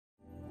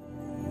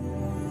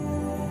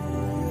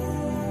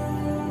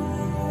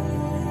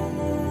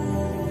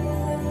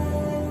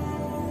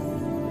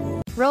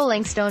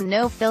Rolling Stone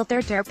No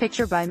Filter Tour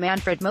picture by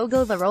Manfred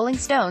Mogul. The Rolling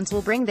Stones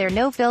will bring their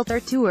No Filter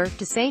Tour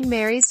to St.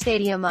 Mary's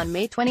Stadium on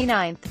May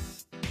 29.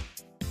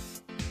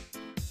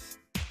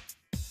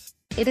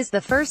 It is the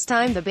first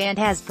time the band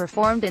has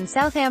performed in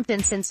Southampton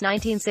since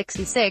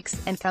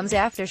 1966, and comes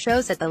after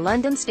shows at the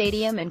London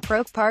Stadium and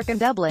Croke Park in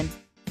Dublin.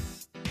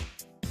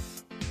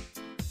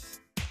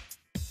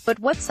 But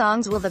what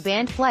songs will the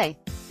band play?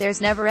 There's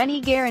never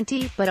any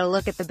guarantee, but a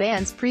look at the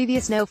band's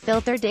previous No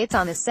Filter dates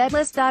on the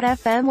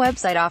Setlist.fm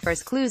website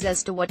offers clues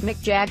as to what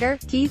Mick Jagger,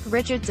 Keith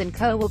Richards and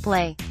co. will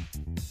play.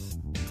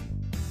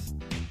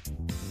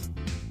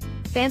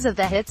 Fans of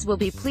the hits will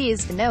be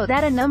pleased to know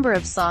that a number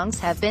of songs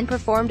have been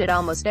performed at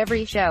almost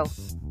every show.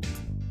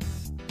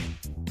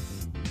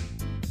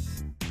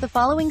 The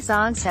following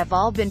songs have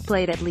all been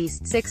played at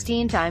least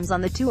 16 times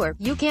on the tour.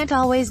 You Can't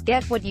Always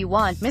Get What You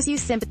Want, Miss You,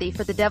 Sympathy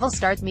for the Devil,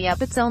 Start Me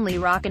Up, It's Only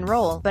Rock and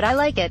Roll, But I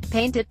Like It,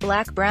 Paint It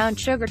Black, Brown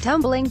Sugar,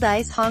 Tumbling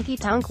Dice, Honky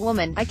Tonk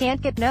Woman, I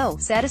Can't Get No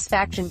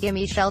Satisfaction,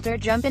 Gimme Shelter,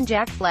 Jumpin'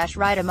 Jack Flash,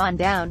 Ride 'Em On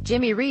Down,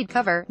 Jimmy Reed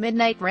cover,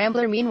 Midnight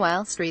Rambler.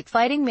 Meanwhile, Street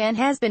Fighting Man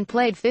has been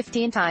played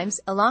 15 times,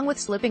 along with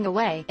Slipping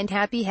Away, and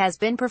Happy has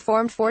been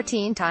performed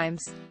 14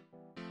 times.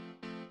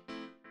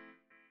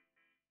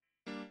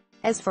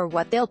 As for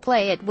what they'll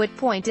play at what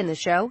point in the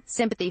show,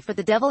 Sympathy for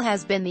the Devil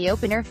has been the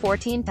opener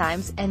 14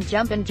 times, and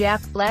Jumpin'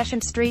 Jack Flash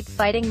and Street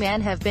Fighting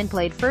Man have been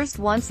played first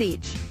once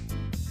each.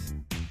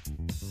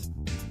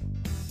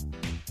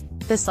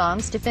 The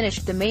songs to finish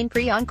the main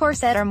pre-encore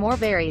set are more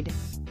varied.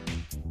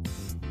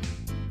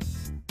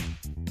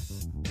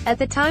 At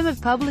the time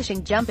of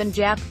publishing, Jumpin'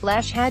 Jack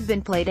Flash had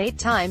been played 8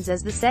 times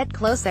as the set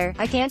closer,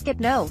 I Can't Get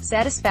No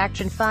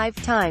Satisfaction 5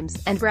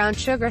 times, and Brown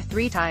Sugar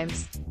 3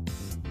 times.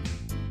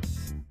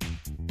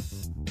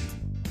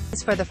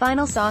 As for the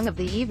final song of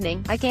the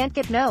evening, I Can't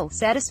Get No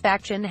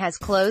Satisfaction has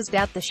closed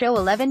out the show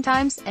 11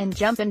 times, and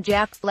Jumpin'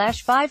 Jack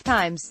Flash 5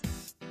 times.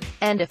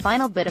 And a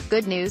final bit of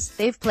good news,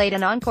 they've played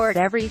an encore at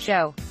every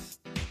show.